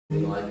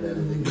Like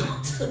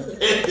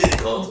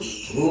that.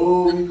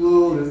 Oh, we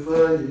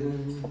glorify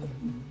you.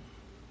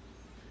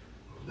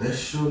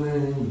 Bless your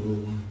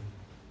name.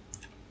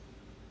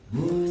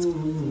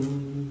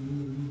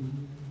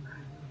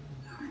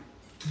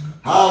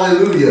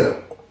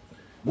 Hallelujah.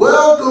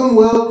 Welcome,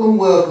 welcome,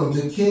 welcome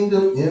to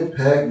Kingdom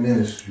Impact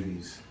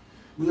Ministries.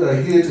 We are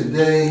here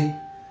today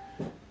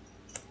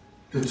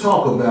to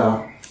talk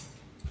about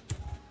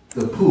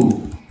the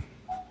pool.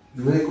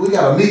 We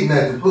got a meeting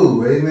at the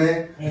pool,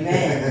 amen?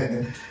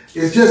 Amen.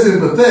 It's just in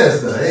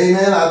Bethesda,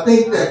 amen? I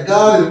think that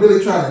God is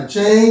really trying to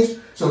change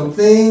some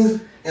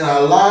things in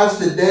our lives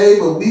today,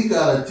 but we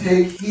got to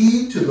take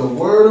heed to the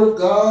Word of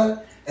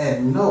God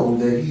and know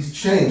that He's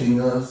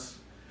changing us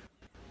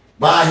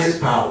by His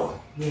power.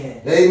 Yeah.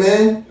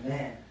 Amen?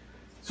 Amen.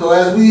 So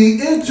as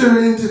we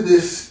enter into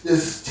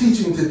this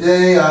teaching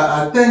today,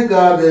 I thank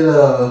God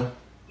that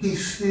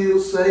He's still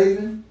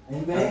saving.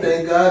 Amen. I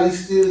thank God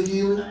He's still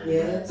healing.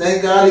 Yes.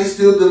 Thank God He's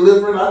still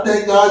delivering. I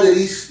thank God that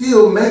He's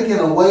still making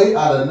a way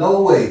out of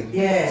no way.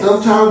 Yes.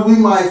 Sometimes we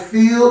might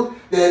feel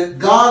that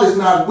God is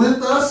not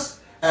with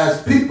us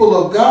as people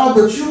of God,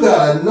 but you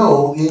got to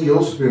know in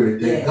your spirit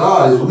that Yes.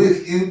 God is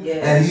with you,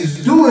 Yes. and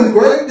He's doing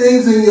great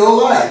things in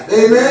your life.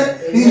 Amen?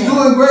 Yes. He's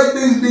doing great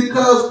things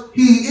because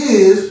He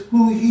is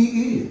who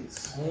He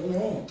is.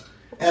 Amen.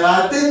 And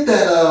I think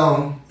that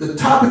the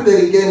topic that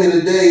He gave me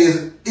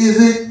today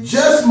is it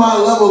just my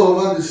level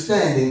of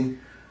understanding?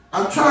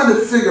 I'm trying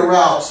to figure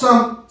out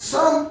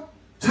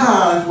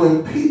sometimes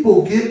when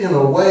people get in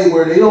a way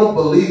where they don't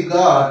believe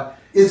God,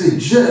 is it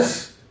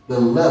just the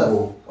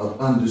level of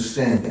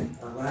understanding?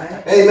 All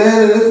right.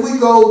 Amen. And if we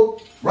go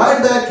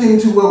right back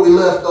into where we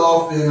left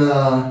off in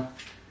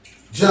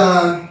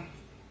John,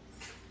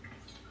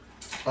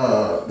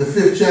 the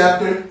 5th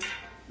chapter,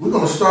 we're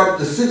going to start at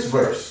the 6th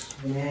verse.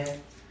 Amen.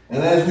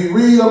 And as we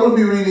read, I'm going to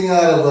be reading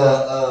out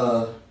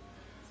of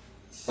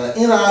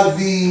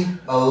NIV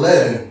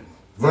 11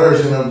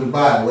 version of the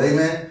Bible.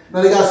 Amen.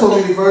 Now they got so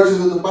many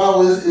versions of the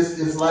Bible.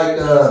 It's like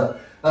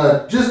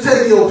just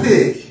take your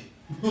pick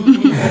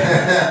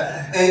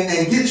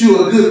and get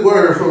you a good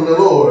word from the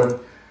Lord.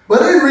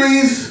 But it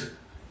reads,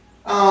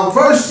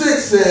 verse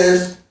 6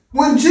 says,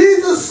 when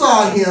Jesus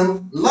saw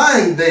him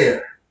lying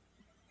there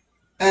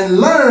and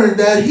learned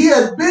that he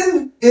had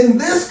been in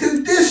this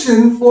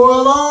condition for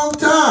a long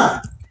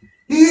time,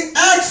 he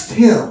asked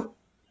him,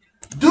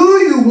 do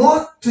you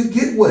want to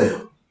get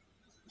well?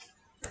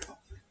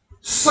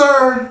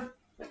 Sir,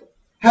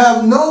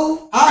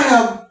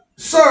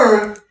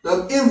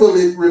 the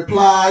invalid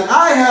replied,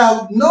 I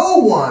have no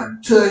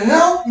one to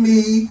help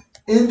me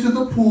into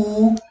the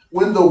pool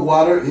when the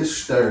water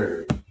is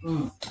stirred.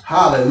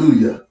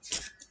 Hallelujah.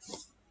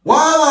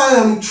 While I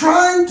am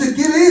trying to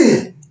get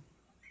in,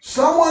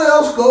 someone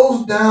else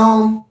goes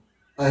down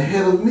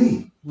ahead of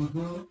me.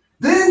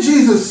 Then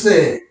Jesus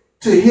said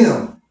to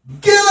him,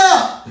 get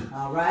up.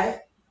 All right.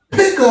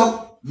 Pick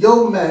up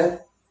your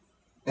mat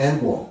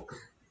and walk.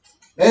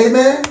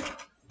 Amen?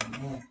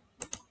 Amen.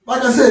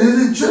 Like I said,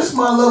 is it just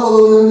my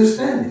level of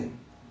understanding?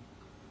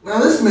 Now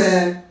this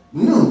man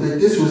knew that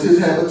this was his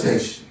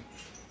habitation.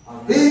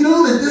 All right. He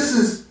knew that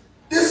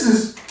this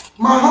is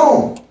my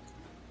home.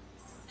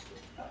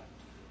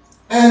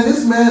 And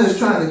this man is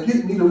trying to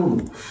get me to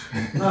move.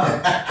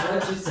 What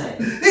did you say?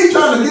 He's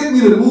trying to get me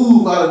to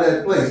move out of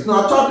that place. You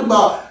know, I talked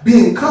about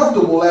being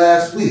comfortable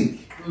last week.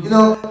 You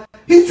know,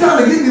 he's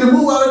trying to get me to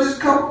move out of this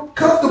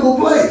comfortable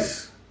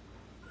place.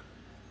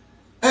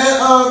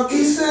 And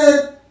he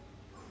said,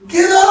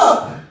 get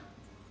up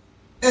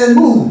and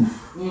move.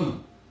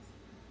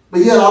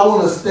 But yet I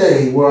want to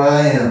stay where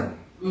I am.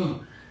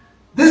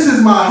 This is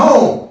my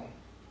home.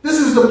 This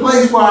is the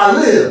place where I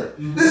live.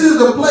 This is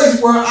the place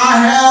where I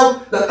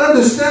have the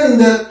understanding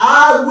that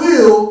I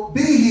will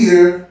be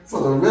here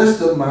for the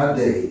rest of my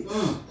days.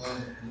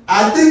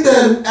 I think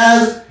that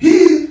as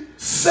he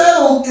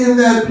settled in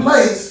that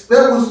place,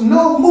 there was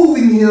no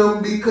moving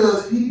him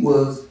because he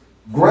was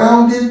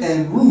grounded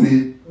and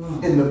rooted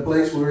in the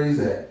place where he's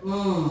at.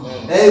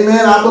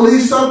 Amen. I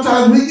believe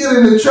sometimes we get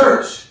into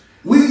church,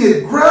 we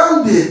get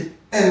grounded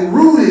and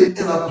rooted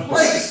in a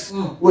place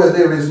where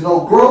there is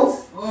no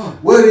growth,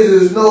 where there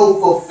is no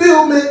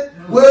fulfillment,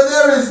 where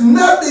there is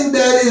nothing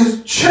that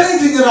is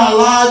changing in our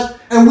lives,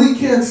 and we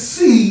can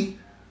see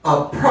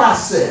a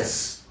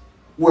process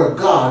where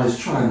God is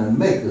trying to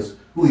make us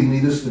who He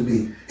needs us to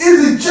be.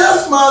 Is it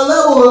just my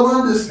level of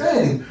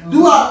understanding?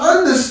 Do I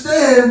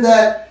understand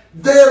that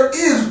there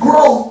is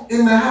growth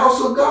in the house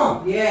of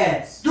God?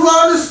 Yes. Do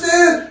I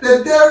understand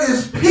that there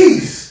is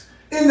peace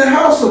in the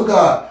house of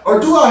God? Or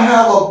do I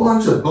have a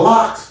bunch of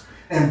blocks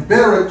and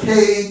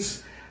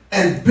barricades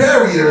and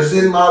barriers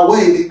in my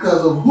way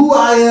because of who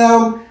I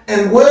am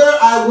and where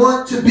I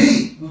want to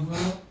be?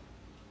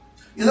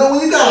 You know,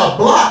 when you got a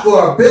block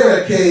or a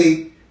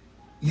barricade,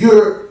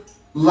 you're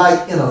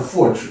like in a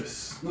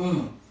fortress.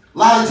 A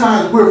lot of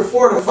times we're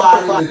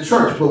fortified in the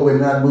church, but we're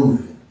not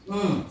moving.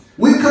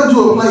 We come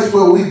to a place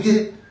where we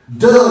get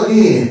dug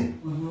in.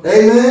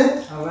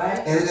 Amen? All right.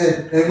 And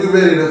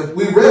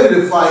we're ready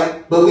to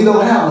fight, but we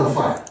don't have no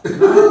fight.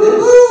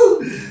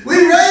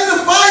 We ready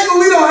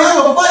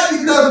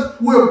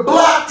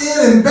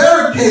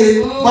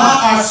barricaded by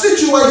our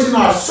situation,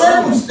 our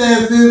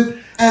circumstances,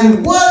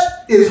 and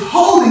what is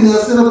holding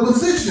us in a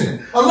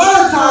position. A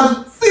lot of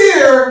times,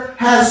 fear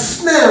has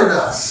snared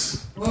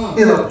us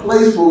in a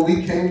place where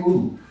we can't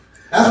move.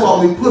 That's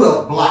why we put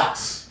up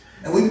blocks,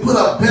 and we put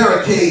up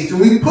barricades,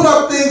 and we put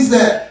up things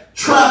that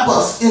trap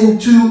us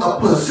into a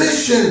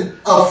position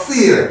of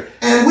fear.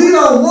 And we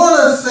don't want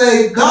to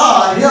say,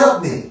 God,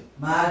 help me.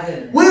 My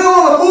goodness. We don't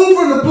want to move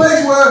from the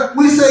place where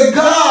we say,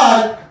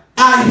 God,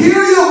 I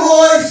hear your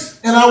voice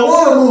and I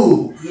want to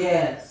move.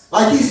 Yes.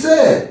 Like he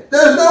said,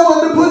 there's no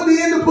one to put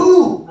me in the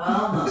pool.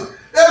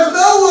 There's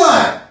no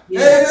one.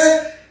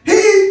 Yes.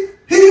 Amen.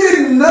 He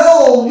didn't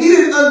know, he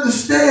didn't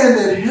understand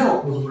that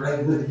help was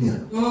right with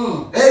him.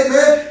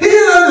 Amen. He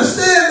didn't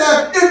understand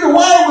that if the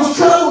water was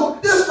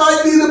troubled, this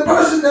might be the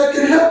person that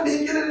can help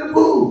me get in the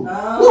pool.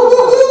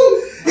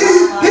 He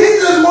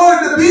just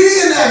wanted to be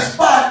in that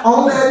spot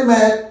on that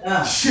mat,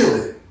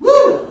 chilling.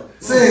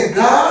 Saying,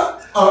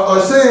 God, or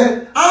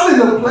saying, I'm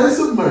in a place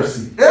of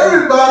mercy.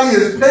 Everybody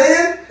is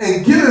paying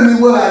and giving me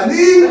what I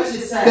need.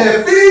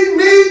 They're feeding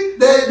me.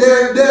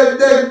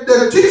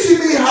 They're teaching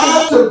me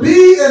how to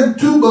be and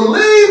to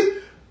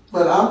believe.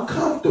 But I'm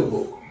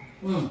comfortable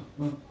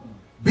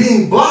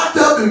being blocked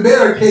up and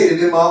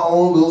barricaded in my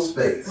own little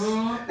space.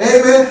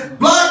 Amen.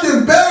 Blocked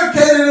and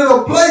barricaded in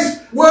a place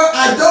where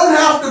I don't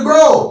have to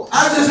grow.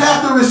 I just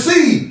have to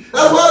receive.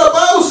 That's why the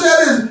Bible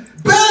said it's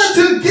better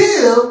to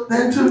give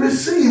than to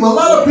receive. A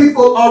lot of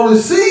people are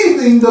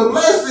receiving the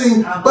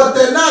blessing, but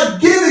they're not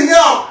giving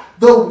out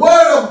the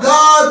word of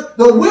God,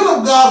 the will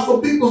of God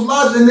for people's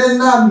lives, and they're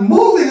not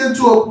moving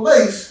into a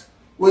place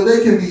where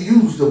they can be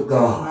used of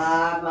God.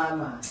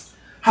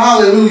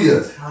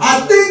 Hallelujah.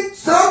 I think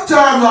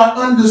sometimes our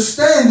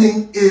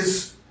understanding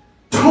is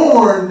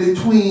torn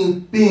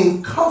between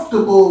being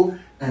comfortable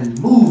and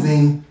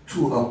moving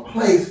to a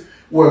place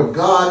where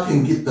God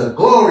can get the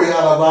glory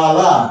out of our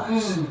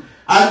lives.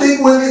 I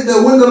think when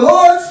the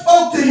Lord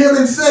spoke to him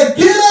and said,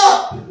 get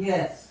up,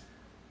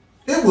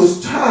 it was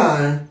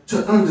time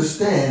to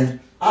understand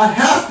I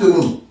have to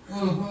move.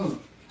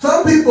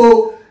 Some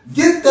people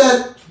get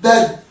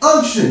that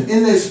unction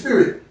in their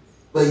spirit,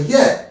 but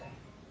yet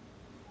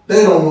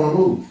they don't want to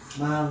move.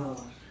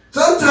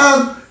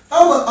 Sometimes,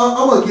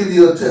 I'm going to give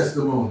you a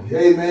testimony.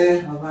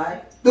 Amen. All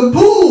right. The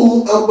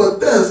pool of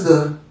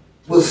Bethesda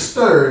was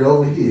stirred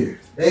over here.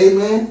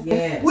 Amen.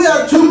 Yes. We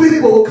had two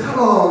people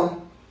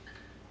come,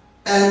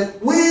 and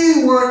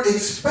we weren't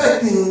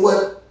expecting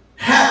what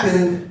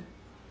happened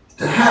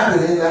to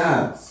happen in the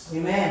house.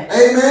 Amen.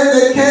 Amen.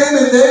 They came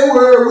and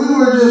we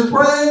were just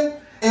praying,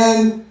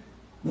 and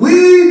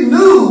we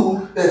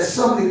knew that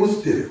something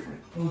was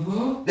different.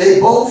 They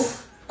both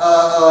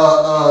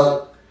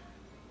got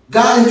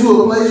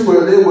into a place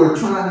where they were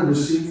trying to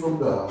receive from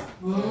God.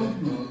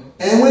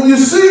 And when you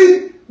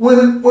see,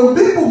 when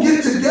people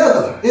get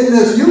together in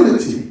this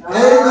unity,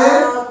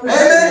 amen,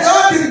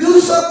 God can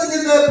do something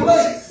in that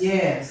place.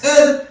 Yes.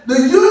 And the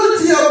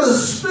unity of the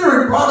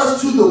Spirit brought us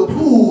to the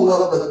pool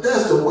of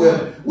Bethesda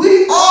where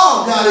we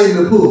all got in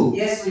the pool.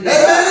 Yes, we did.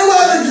 Amen. It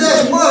wasn't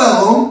just one of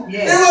them.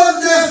 Yes. It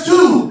wasn't just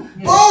two.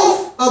 Yes.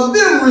 Both of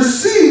them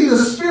received the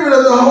Spirit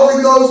of the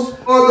Holy Ghost,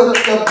 or the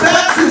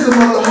baptism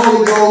of the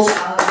Holy Ghost,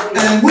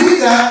 and we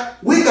got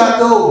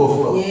the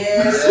overflow.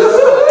 Yes.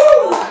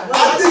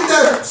 I think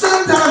that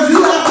sometimes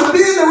you have to be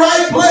in the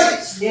right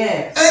place.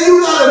 Yes. And you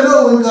got to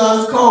know when God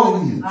is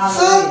calling you.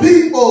 Some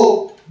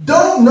people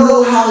don't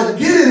know how to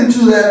get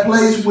into that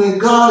place when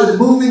God is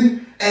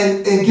moving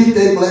and get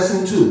their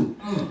blessing too.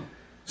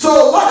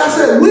 So, like I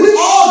said, we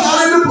all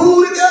got in the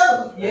pool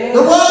together. Yes.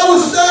 The water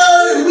was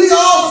stirred, and we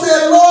all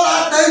said, Lord,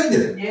 I thank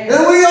you. Yes.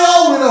 And we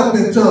all went up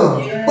in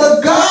tongues. Yes.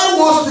 But God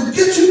wants to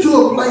get you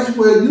to a place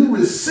where you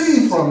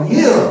receive from Him.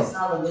 Yes.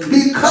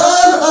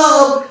 Because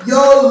of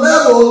your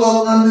level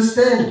of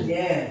understanding.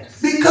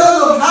 Yes.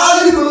 Because of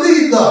how you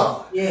believe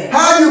God. Yes.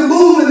 How you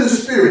move in the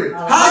Spirit.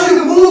 How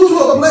you move to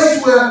a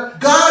place where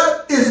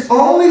God is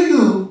only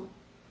you.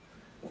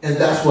 And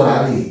that's what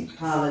I need.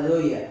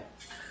 Hallelujah.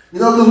 You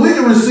know, because we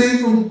can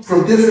receive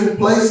from different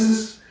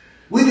places.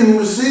 We can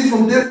receive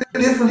from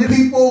different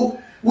people.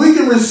 We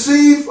can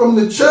receive from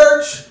the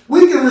church.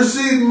 We can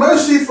receive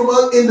mercy from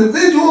other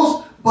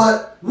individuals.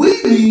 But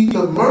we need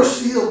the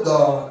mercy of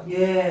God.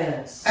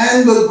 Yes.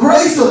 And the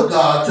grace of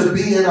God to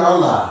be in our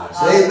lives.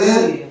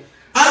 Amen.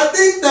 I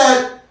think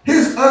that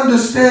his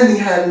understanding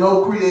had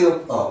no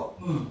creative thought.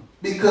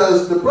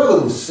 Because the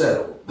brother was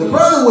settled. The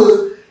brother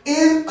was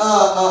in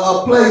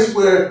a place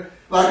where,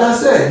 like I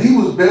said, he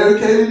was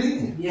barricaded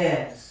in.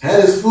 Yes.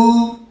 Had his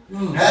food,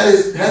 had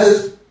his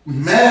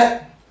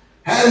mat,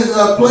 had his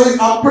place.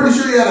 I'm pretty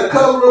sure he had a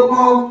cover up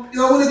on. You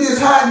know, when it gets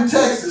hot in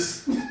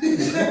Texas, you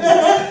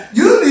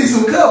need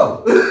some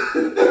cover.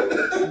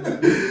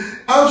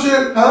 I'm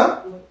sure,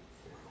 huh?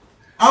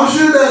 I'm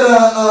sure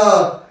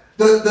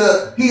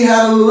that he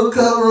had a little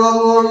cover up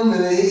on him,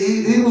 and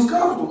he was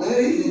comfortable, man.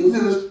 He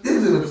was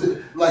in a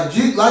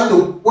like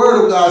the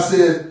Word of God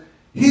says,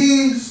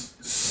 he's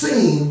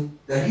seen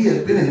that he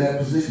has been in that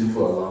position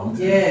for a long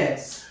time.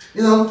 Yes.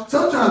 You know,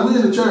 sometimes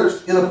we're in the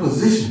church in a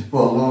position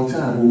for a long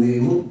time when we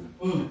ain't moving.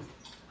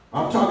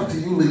 I'm talking to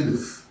you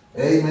leaders.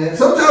 Amen.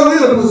 Sometimes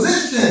we're in a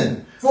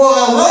position for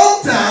a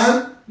long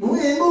time when we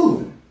ain't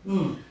moving.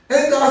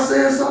 Ain't God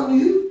saying something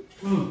to you?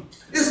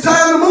 It's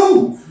time to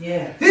move.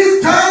 Yeah.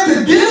 It's time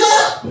to get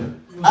up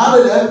out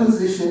of that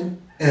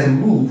position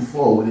and move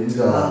forward in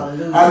God.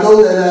 Hallelujah. I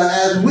know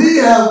that as we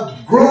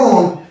have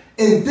grown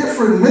in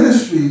different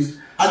ministries,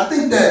 I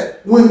think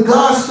that when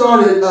God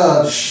started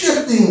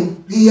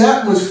shifting the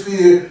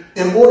atmosphere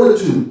in order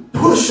to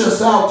push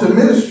us out to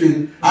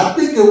ministry, I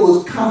think it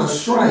was kind of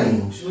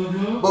strange.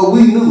 But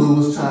we knew it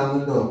was time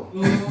to go.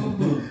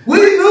 We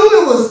knew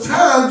it was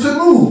time to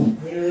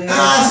move. And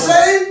I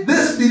say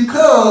this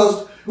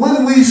because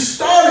when we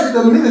started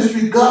the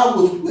ministry, God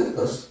was with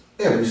us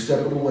every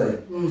step of the way.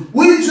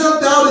 We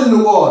jumped out in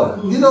the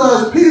water. You know,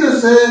 as Peter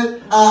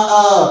said,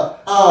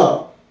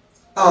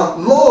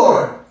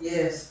 Lord,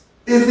 Yes.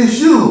 if it's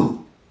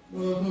you,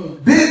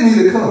 bid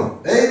me to come.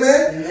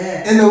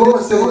 Amen? And the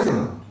Lord said,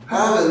 come.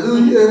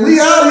 Hallelujah. And we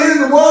out here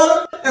in the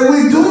water and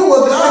we doing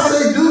what God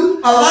say do.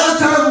 A lot of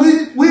times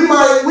we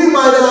might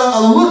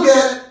look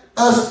at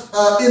us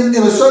in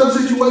a certain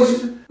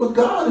situation, but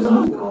God is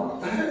moving on our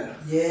behalf.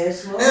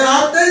 Yes, Lord. And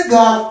I thank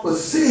God for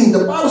seeing.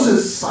 The Bible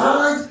says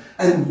signs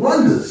and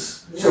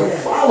wonders shall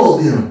follow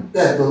them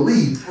that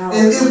believe.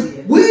 And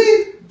if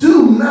we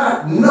do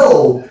not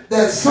know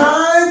that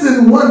signs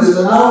and wonders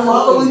are not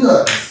following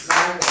us,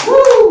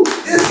 woo,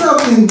 it's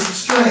something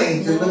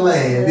strange in the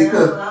land,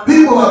 because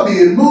people are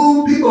being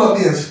moved, people are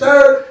being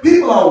stirred,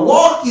 people are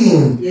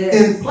walking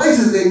in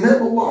places they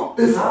never walked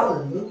before.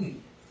 Hallelujah.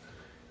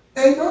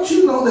 And don't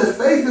you know that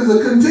faith is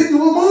a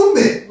continual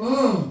movement?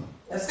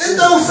 It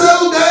don't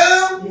settle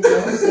down. It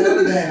don't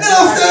settle down. It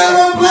don't stay in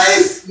one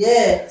place.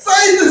 Yes.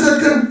 Faith is a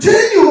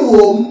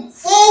continual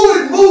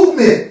forward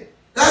movement.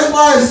 That's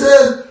why it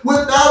says,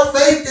 without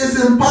faith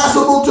it's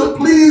impossible to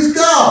please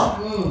God.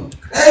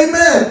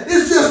 Amen.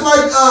 It's just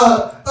like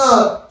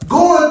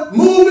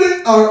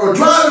moving or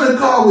driving a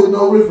car with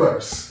no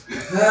reverse.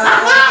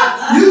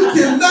 You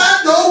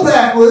cannot go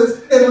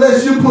backwards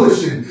unless you're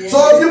pushing.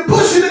 So if you're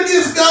pushing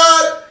against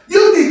God,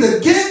 you need to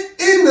get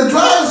in the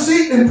driver's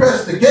seat and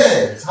press the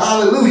gas.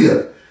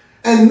 Hallelujah.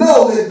 And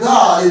know that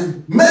God is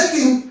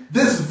making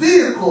this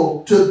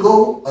vehicle to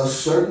go a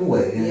certain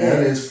way. And that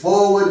is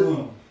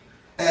forward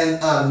and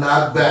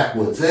not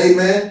backwards.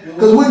 Amen.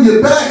 Because when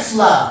you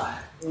backslide,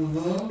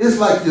 it's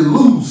like you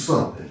lose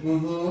something.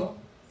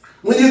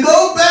 When you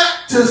go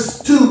back to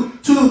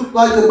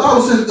like the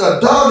Bible says, a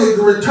dog that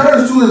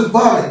returns to his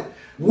vomit.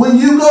 When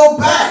you go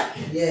back,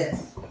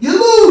 you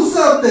lose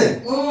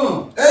something.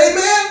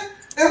 Amen.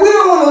 And we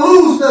don't want to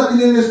lose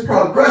nothing in this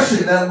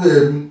progression that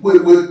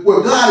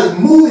where God is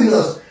moving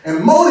us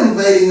and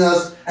motivating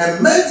us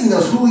and making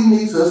us who he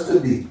needs us to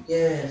be.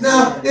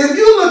 Now, if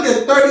you look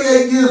at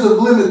 38 years of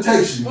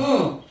limitation,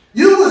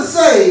 you would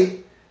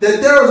say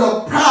that there is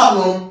a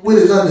problem with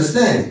his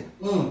understanding.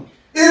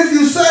 If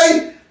you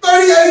say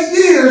 38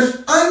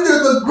 years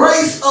under the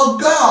grace of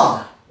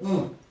God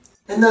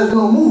and there's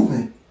no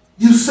movement,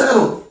 you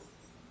settle,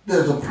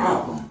 there's a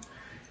problem.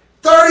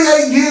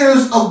 38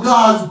 years of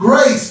God's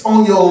grace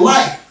on your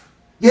life,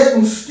 yet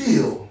and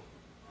still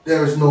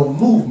there is no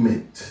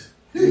movement.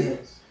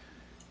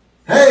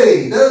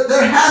 Hey,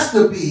 there has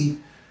to be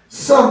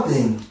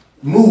something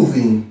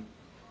moving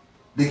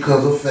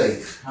because of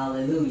faith.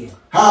 Hallelujah.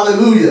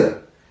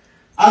 Hallelujah.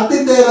 I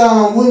think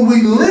that when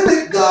we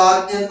limit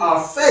God in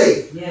our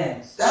faith,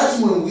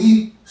 that's when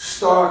we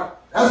start,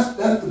 that's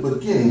the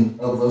beginning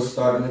of us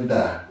starting to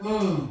die.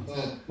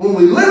 When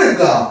we limit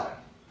God,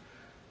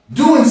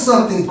 doing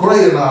something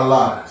great in our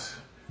lives,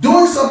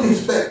 doing something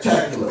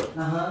spectacular.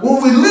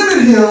 When we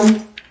limit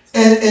him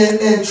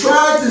and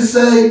try to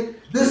say,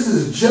 this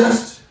is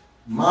just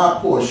my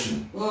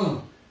portion,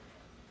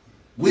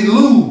 we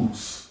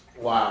lose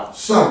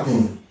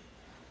something.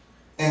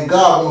 And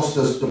God wants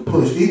us to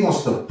push. He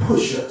wants to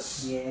push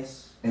us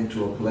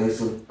into a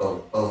place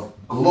of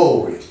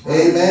glory.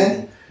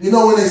 Amen. You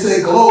know when they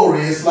say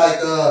glory, it's like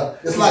a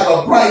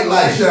bright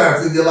light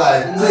shines in your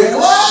life. You say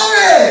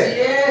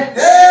glory.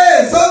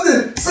 Hey,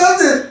 something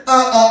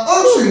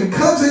unction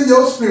comes in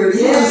your spirit.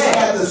 You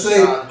decide to say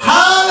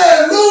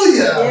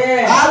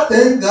hallelujah. I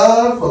thank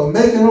God for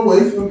making a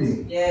way for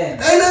me. Amen.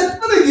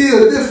 Let me give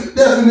you a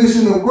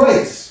definition of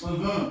grace.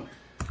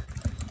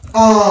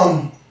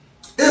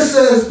 It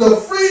says the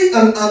free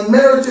and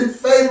unmerited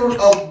favor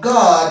of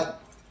God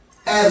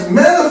as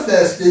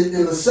manifested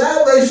in the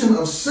salvation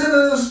of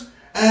sinners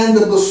and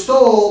the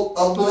bestowal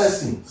of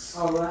blessings.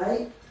 All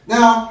right.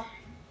 Now,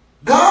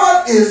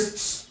 God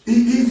is,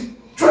 he's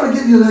trying to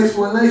give you an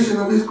explanation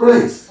of his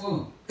grace.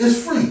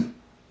 It's free.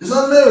 It's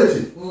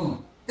unmerited.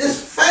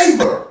 It's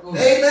favor.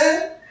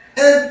 Amen.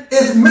 And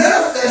it's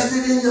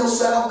manifested in your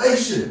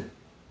salvation.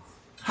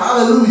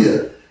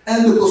 Hallelujah.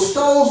 And the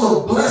bestowals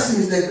of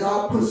blessings that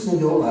God puts in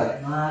your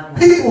life.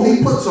 People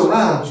he puts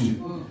around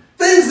you.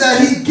 Things that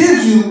he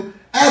gives you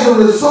as a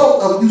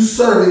result of you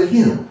serving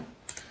him.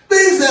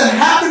 Things that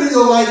happen in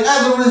your life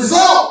as a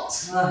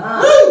result.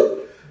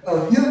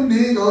 of him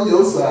being on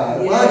your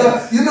side. Yes. Why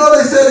not? You know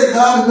they say that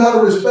God is not a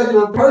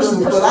respecter of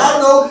persons, but I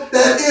know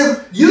that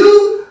if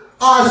you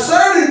are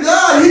serving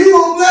God, He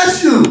will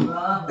bless you.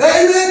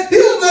 Amen. He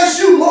will bless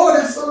you more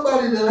than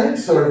somebody that ain't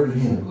serving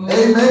Him.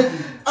 Amen.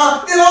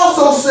 It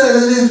also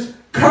says it is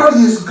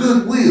courteous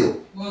goodwill.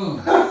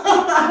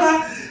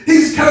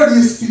 He's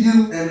courteous to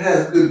you and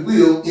has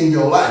goodwill in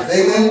your life.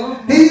 Amen.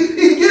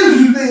 He gives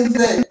you things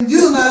that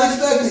you're not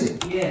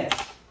expecting. Yes.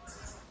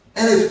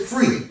 And it's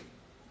free.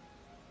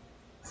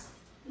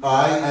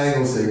 I ain't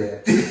gonna say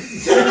that.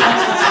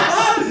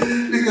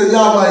 Because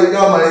y'all might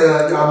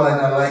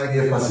not like me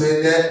if I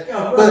said that.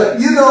 But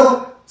you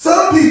know,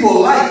 some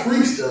people like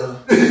free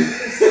stuff. I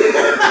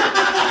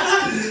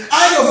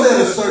ain't gonna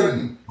say a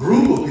certain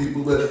group of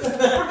people, but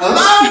a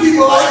lot of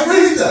people like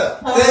free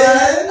stuff.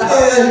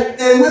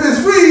 And when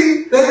it's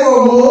free, they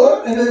want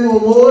more, and they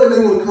want more, and they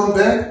want to come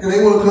back, and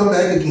they want to come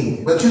back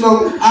again. But you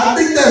know, I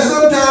think that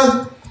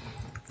sometimes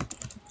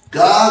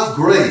God's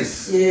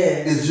grace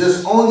is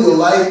just on your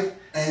life,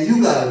 and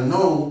you gotta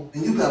know,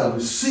 and you gotta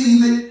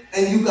receive it,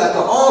 and you got to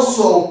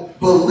also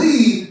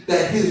believe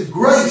that His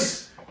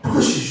grace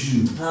pushes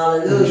you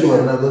into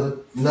another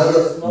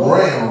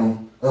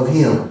realm of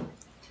Him.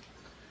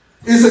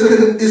 It's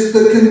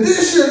the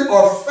condition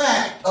or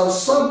fact of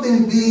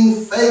something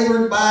being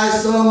favored by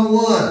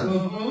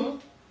someone.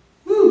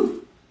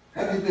 Woo.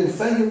 Have you been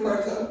favored by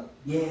God?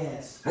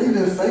 Yes. Have you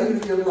been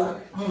favored in your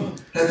life?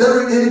 Has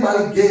ever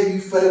anybody gave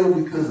you favor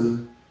because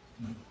of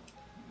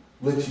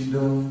what you're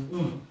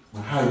doing,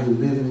 or how you're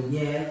living,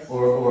 Yes.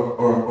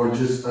 or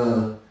just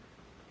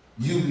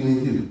you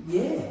being you?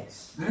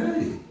 Yes.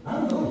 Hey, I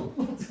know.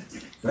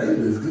 Favor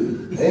is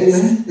good.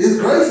 Amen. His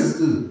grace is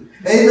good.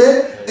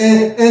 Amen.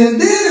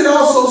 And then it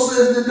also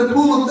says that the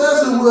pool of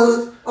Bethesda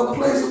was a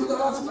place of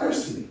God's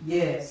mercy.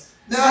 Yes.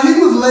 Now he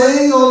was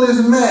laying on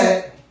this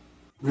mat,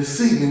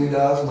 receiving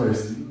God's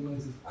mercy.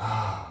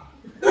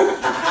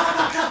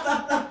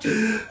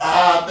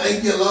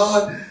 Thank you,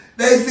 Lord.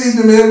 They feed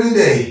him every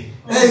day.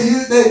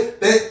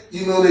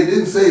 You know, they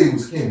didn't say he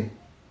was skinny.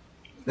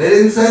 They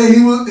didn't say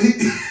he was. They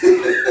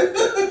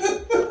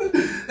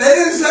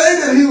didn't say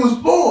that he was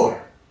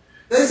poor.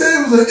 They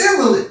said he was an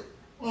invalid.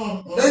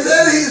 They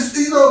said an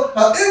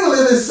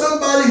invalid is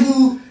somebody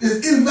who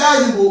is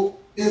invaluable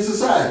in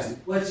society.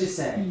 What you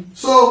say?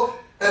 So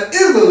an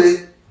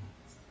invalid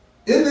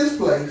in this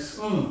place,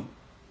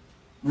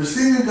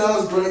 receiving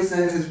God's grace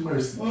and His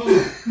mercy.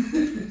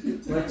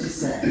 What you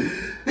say?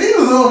 He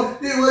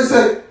was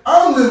say,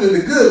 I'm living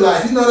the good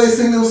life. You know they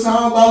sing those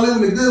songs about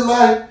living the good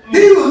life.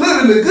 He was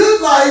living the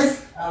good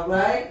life. All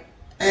right.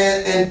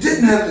 And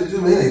didn't have to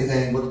do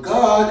anything, but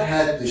God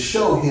had to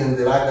show him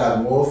that I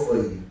got more for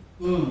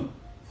you.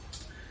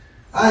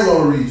 I ain't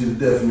gonna read you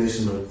the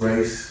definition of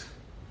grace,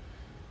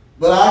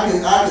 but I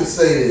can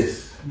say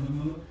this: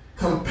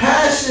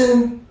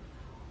 compassion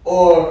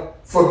or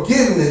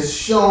forgiveness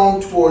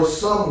shown towards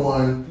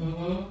someone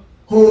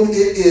whom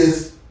it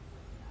is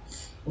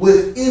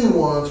within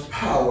one's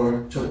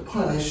power to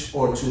punish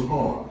or to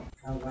harm.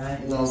 All right.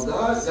 You know,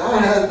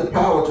 God has the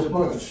power to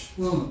punish.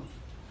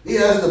 He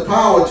has the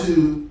power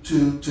to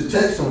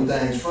take some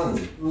things from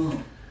you.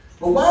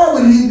 But why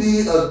would He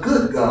be a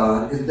good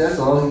God if that's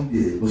all He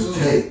did was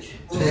take,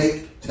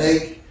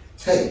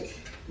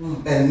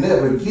 and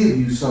never give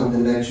you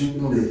something that you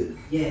can live?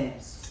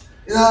 Yes.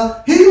 You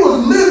know, He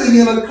was living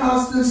in a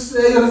constant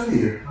state of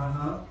fear.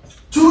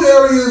 Two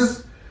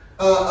areas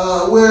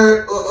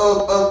where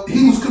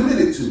He was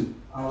committed to.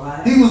 All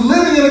right. He was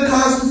living in a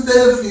constant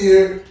state of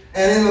fear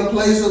and in a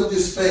place of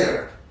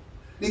despair.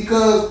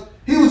 Because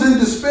he was in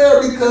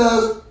despair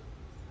because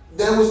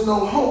there was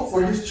no hope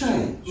for his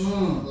change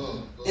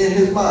in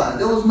his mind.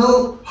 There was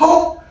no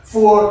hope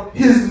for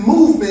his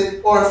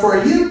movement or for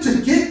him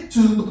to get to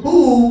the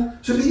pool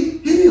to be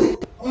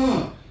healed.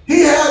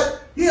 He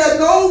had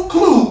no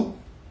clue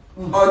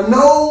or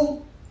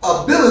no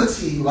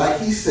ability, like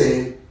he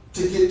said,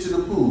 to get to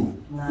the pool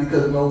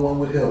because no one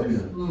would help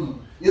him.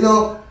 You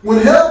know, when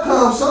help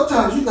comes,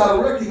 sometimes you got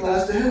to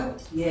recognize the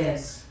help.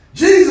 Yes.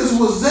 Jesus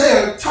was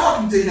there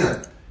talking to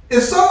him.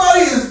 If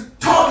somebody is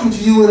talking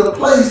to you in a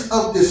place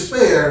of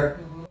despair,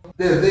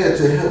 they're there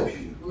to help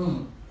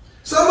you.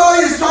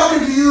 Somebody is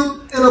talking to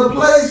you in a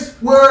place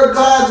where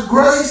God's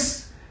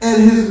grace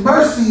and His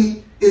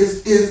mercy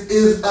is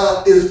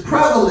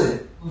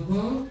prevalent,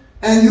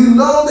 and you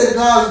know that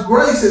God's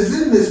grace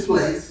is in this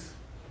place.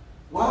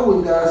 Why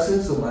wouldn't God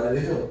send somebody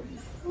to help you?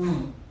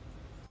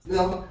 You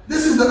know,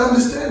 this is the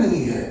understanding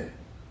he had.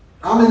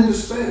 I'm in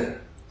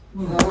despair.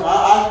 You know,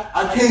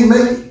 I can't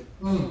make it.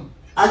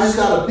 I just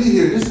got to be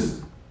here. This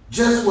is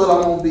just what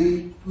I'm going to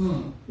be,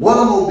 what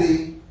I'm going to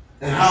be,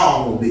 and how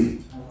I'm going to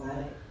be.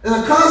 And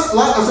a constant,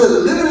 like I said,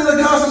 living in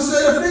a constant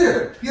state of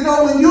fear. You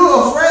know, when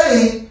you're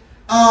afraid,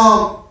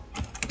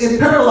 it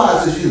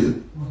paralyzes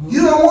you.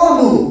 You don't want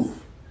to move.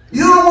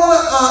 You don't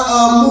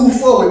want to move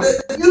forward.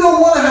 You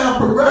don't want to have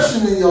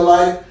progression in your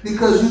life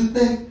because you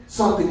think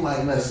something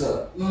might mess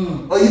up.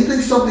 Or you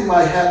think something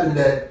might happen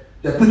that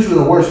put you in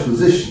a worse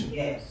position.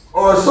 Yes.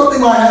 Or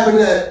something might happen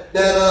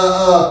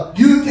that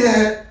you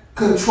can't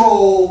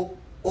control,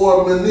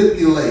 or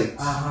manipulate.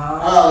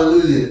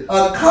 Hallelujah.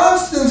 A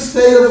constant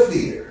state of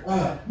fear.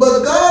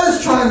 But God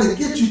is trying to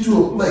get you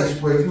to a place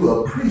where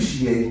you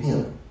appreciate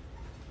Him.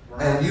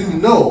 And you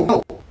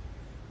know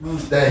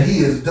that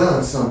He has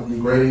done something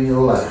great in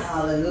your life.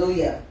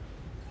 Hallelujah.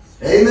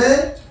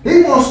 Amen.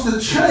 He wants to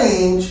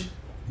change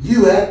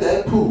you at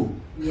that pool.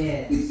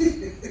 Yes.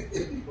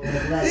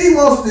 He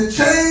wants to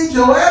change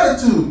your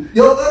attitude,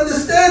 your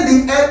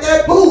understanding at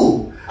that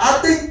pool. I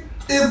think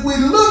if we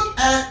look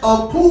at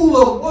a pool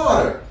of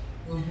water,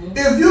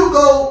 if you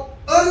go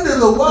under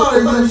the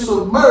water, you're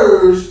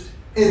submerged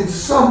in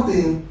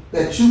something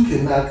that you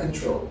cannot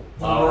control.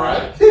 All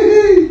right.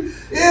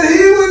 And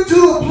he went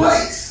to a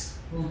place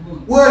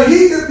where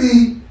he could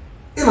be,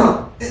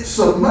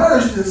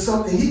 submerged in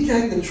something he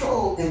can't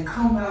control and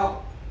come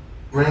out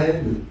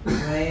brand new.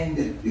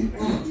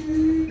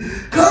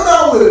 Come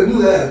out with a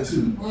new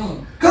attitude.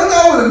 Come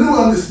out with a new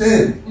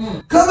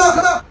understanding. Come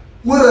out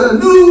with a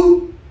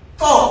new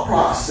thought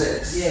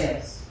process.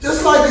 Yes.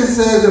 Just like it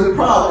says in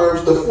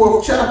Proverbs, the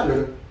 4th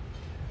chapter.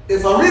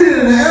 If I read it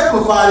in the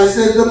Amplified, it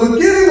says the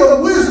beginning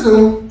of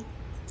wisdom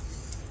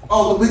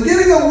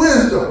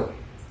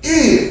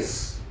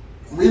is,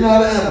 read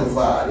out the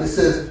Amplified, it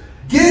says,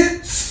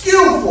 get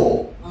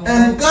skillful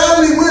and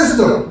godly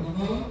wisdom.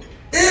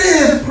 It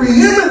is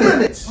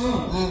preeminent.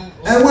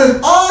 And with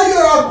all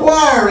your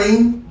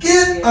acquiring,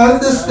 get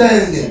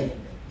understanding.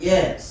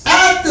 Yes.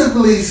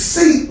 Actively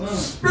seek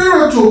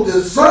spiritual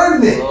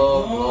discernment,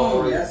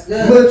 That's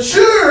good.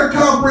 mature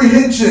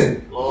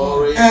comprehension,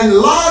 and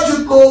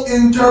logical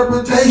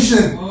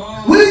interpretation.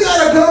 We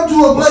got to come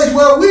to a place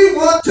where we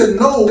want to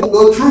know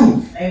the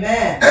truth.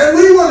 Amen. And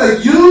we want to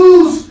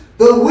use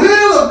the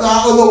will of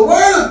God or the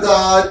word of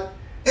God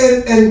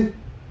in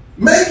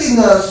making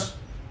us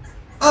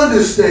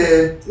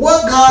understand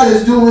what God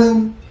is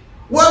doing,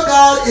 what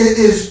God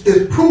is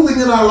proving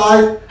in our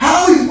life,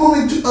 how He's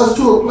moving us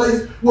to a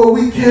place where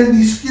we can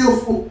be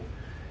skillful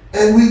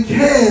and we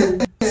can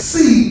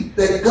see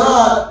that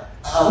God,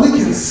 we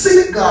can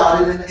seek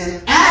God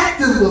and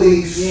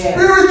actively,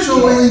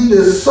 spiritually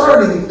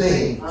discerning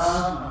things.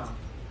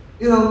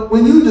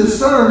 When you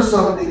discern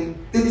something,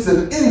 it's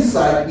an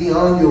insight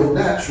beyond your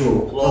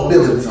natural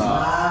ability.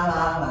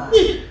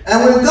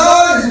 And when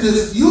God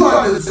is you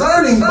are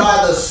discerning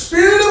by the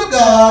Spirit of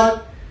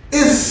God,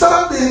 it's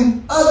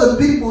something other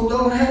people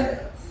don't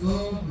have.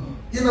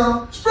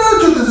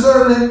 Spiritual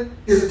discernment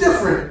is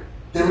different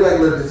than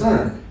regular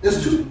discernment.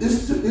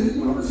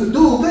 It's a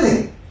dual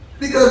thing.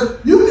 Because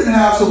you can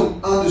have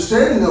some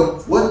understanding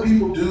of what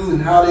people do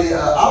and how they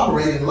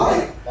operate in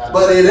life,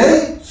 but it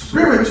ain't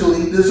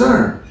spiritually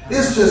discerned.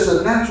 It's just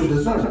a natural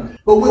discernment.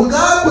 But when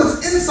God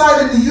puts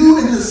insight into you,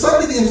 into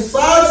something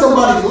inside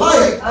somebody's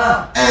life,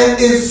 and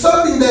it's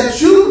something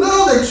that you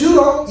know that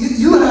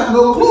you have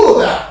no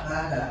clue about.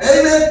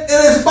 Amen. And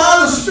it's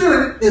by the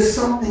Spirit, it's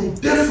something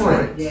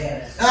different.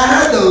 Yes. And I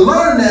had to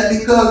learn that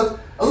because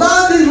a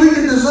lot of things we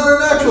can discern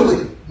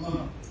naturally.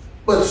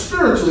 But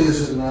spiritually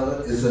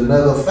is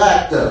another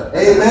factor.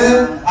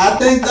 Amen. I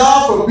thank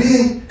God for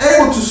being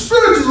able to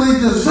spiritually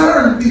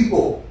discern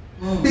people.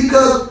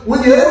 Because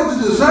when you're able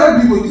to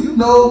discern people, you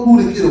know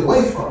who to get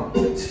away from.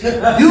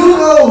 You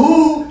know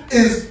who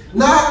is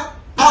not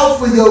out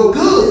for your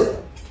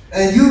good.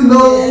 And you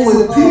know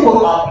when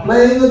people are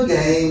playing a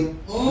game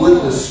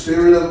with the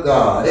Spirit of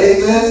God.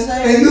 Amen.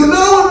 And you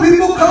know when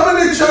people come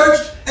into church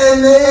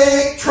and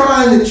they ain't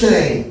trying to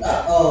change.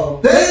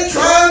 They ain't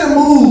trying to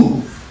move.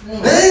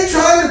 They ain't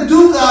trying to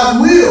do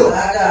God's will.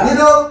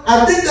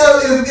 I think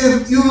that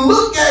if you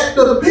look at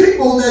the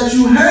people that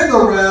you hang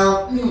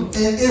around, and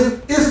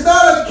if it's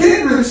not a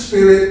kindred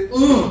spirit,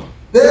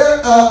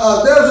 there's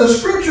a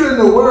scripture in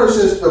the word that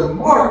says to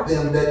mark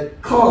them that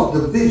cause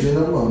division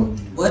among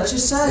you. What you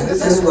say? And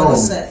That's what it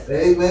says.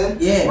 Amen.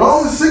 Yes.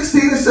 Romans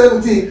 16 and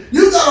 17.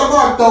 You got to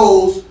mark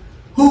those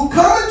who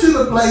come into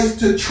the place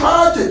to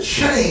try to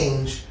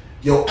change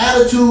your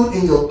attitude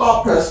and your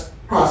thought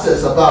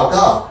process about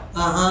God.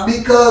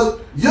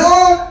 Because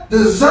your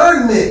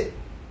discernment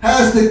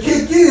has to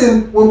kick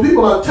in when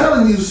people are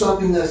telling you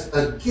something that's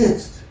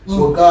against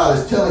what God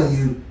is telling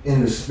you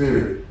in the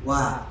Spirit.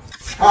 Wow.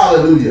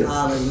 Hallelujah.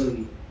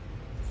 Hallelujah.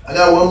 I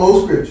got one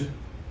more scripture.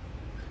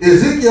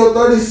 Ezekiel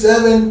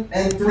 37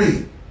 and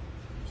 3.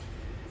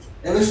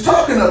 And it's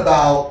talking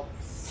about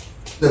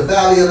the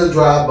valley of the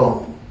dry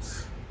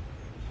bones.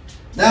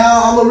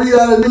 Now I'm going to read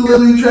out a New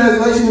Living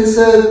Translation. It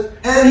says,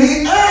 and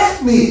he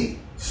asked me,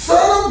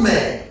 Son of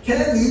man,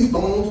 can these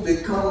bones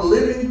become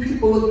living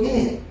people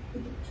again?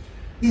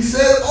 He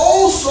said,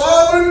 O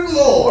sovereign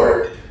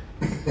Lord.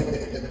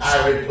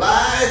 I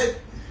replied,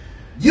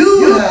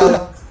 you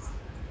alone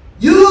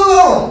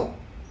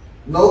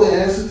know the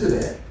answer to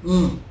that. A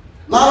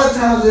lot of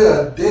times there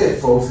are dead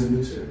folks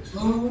in the church.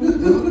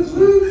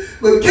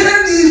 But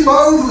can these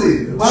bones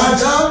live? My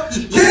God,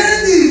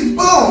 can these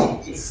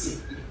bones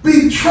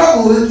be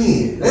troubled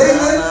again?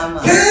 Amen.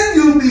 Can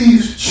you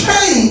be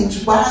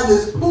changed by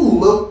this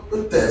pool of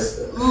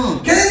Bethesda?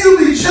 Can you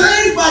be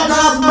changed by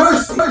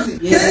God's mercy?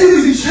 Can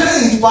you be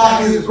changed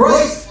by His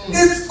grace?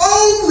 It's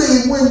only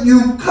only when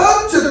you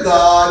come to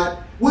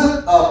God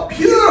with a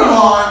pure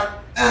heart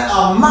and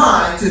a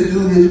mind to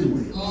do His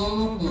will.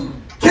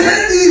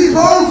 Can these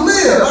bones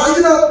live? I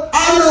know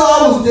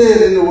I was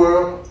dead in the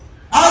world.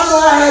 I know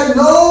I had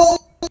no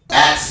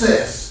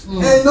access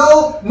and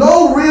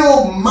no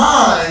real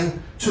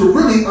mind to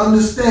really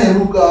understand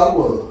who God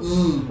was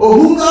or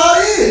who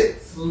God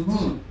is.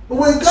 But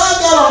when God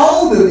got a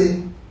hold of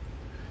me,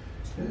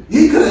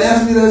 He could have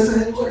asked me that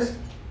same question.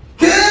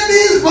 Can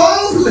these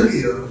bones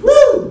live?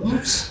 Woo!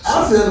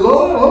 I said,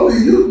 Lord, only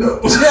you know.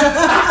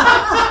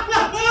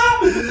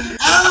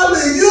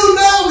 Only you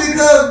know,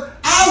 because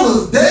I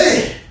was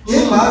dead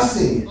in my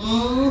sin.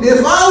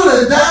 If I would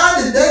have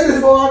died the day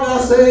before I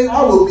got saved,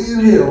 I would be in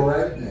hell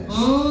right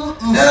now.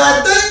 And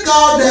I thank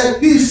God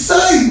that He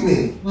saved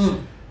me.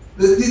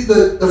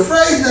 The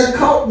phrase that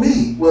caught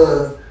me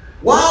was,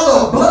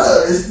 while the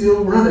blood is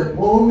still running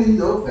warm in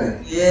your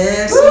veins.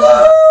 Yes.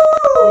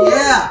 Woo!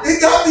 Yeah. It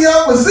got me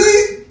up a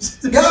seat.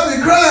 Got me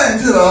crying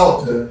to the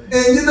altar.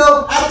 And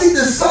I think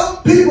that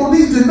some people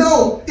need to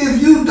know,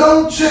 if you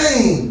don't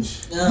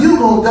change, you're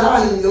going to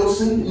die in your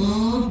sin.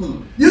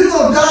 You're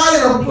going to die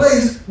in a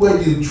place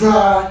where you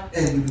dry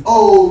and you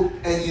old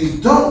and you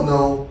don't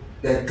know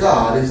that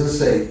God is a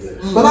Savior.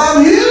 But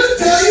I'm here to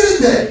tell you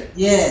today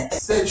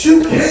that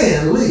you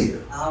can live.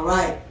 All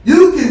right.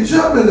 You can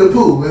jump in the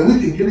pool and we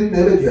can get in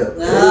there together.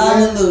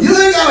 Hallelujah. You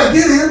ain't got to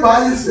get in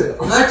by yourself.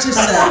 Not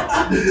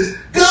yourself.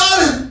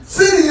 God is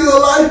sending you a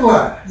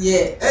lifeline.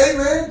 Yeah.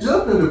 Amen.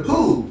 Jump in the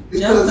pool,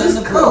 because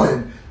it's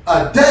coming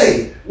a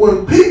day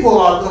when people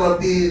are going to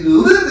be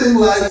living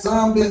like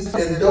zombies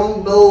and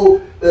don't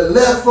know the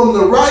left from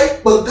the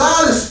right, but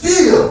God is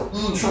still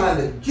trying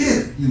to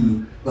give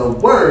you the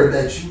word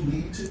that you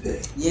need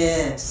today.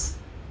 Yes.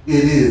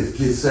 It is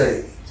get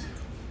saved.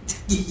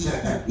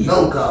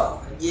 Know God.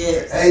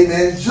 Yes.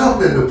 Amen.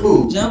 Jump in the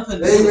pool. Jump in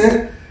the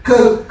Amen.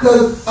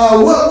 Because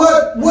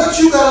what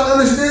you got to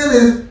understand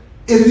is,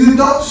 if you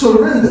don't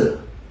surrender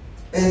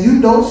and you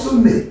don't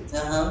submit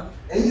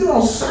and you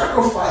don't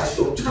sacrifice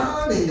your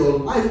time and your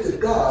life to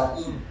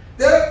God,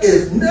 there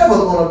is never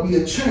going to be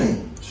a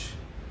change.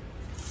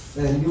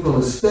 And you're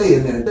going to stay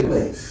in that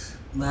place.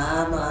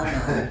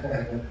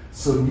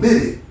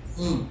 Submitted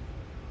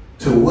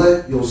to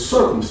what your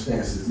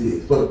circumstances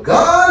is. But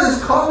God is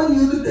calling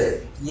you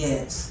today.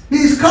 Yes.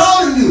 He's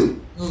calling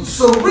you.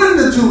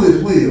 Surrender to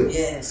His will.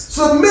 Yes.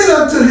 Submit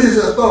unto His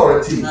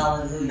authority.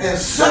 Hallelujah. And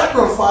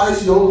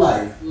sacrifice your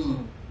life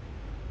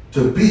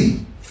to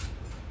be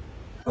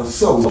a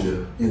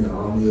soldier in the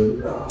army of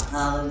God.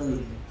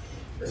 Hallelujah.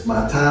 It's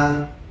my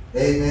time.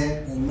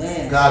 Amen.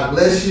 Amen. God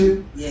bless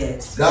you.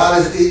 Yes.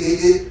 God is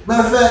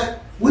matter of fact,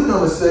 we're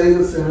going to say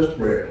the sinner's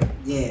prayer.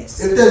 Yes.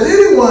 If there's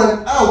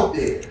anyone out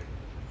there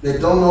that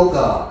don't know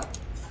God,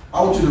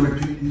 I want you to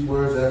repeat these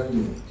words after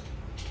me.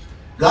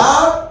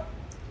 God,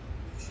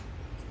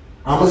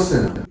 I'm a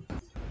sinner,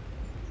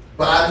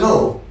 but I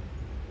know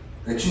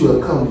that you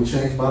have come to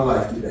change my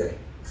life today.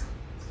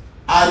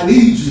 I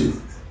need you.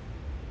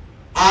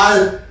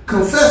 I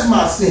confess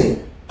my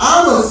sin.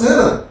 I'm a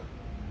sinner,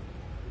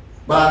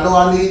 but I know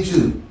I need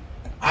you.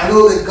 I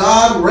know that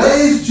God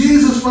raised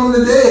Jesus from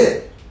the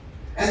dead,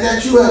 and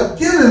that you have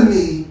given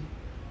me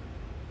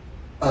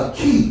a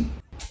key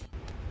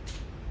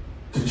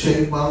to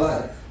change my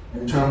life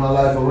and turn my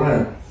life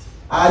around.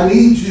 I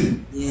need you.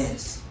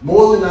 Yes.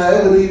 More than I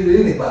ever needed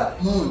anybody.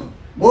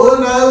 More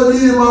than I ever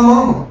needed my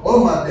mama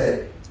or my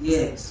daddy.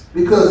 Yes.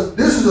 Because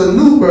this is a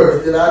new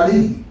birth that I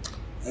need.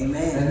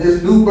 Amen. And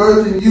this new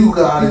birth in you,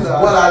 God, is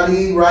what I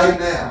need right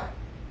now.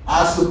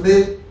 I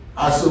submit,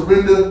 I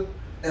surrender,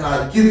 and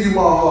I give you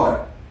my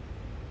heart.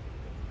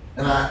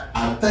 And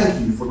I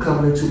thank you for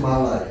coming into my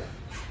life.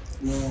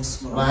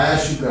 Yes, Lord. And I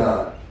ask you,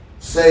 God,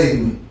 save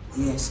me.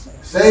 Yes,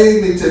 Lord.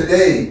 Save me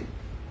today.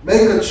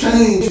 Make a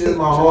change in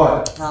my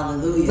heart.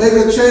 Hallelujah. Make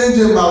a change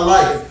in my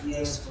life.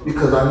 Yes, Lord.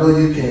 Because I know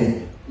you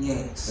can.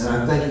 Yes. And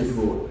I thank you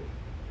for it.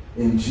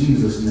 In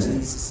Jesus' In name.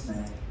 Jesus'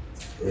 name.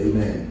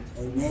 Amen.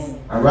 Amen.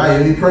 All right.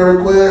 Any prayer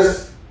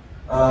requests?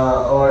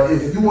 Or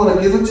if you want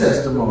to give a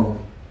testimony,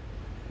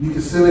 you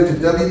can send it to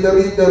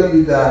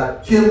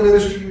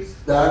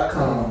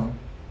www.kimministries.com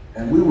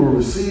and we will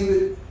receive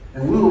it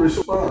and we will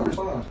respond.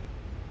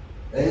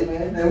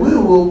 Amen. And we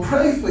will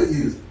pray for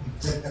you.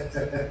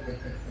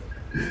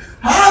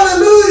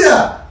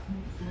 Hallelujah.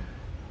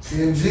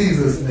 In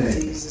Jesus' name.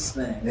 In Jesus'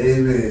 name.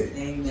 Amen.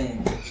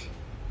 Amen.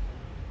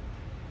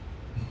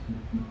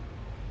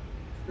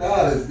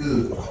 God is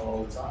good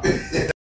all the time.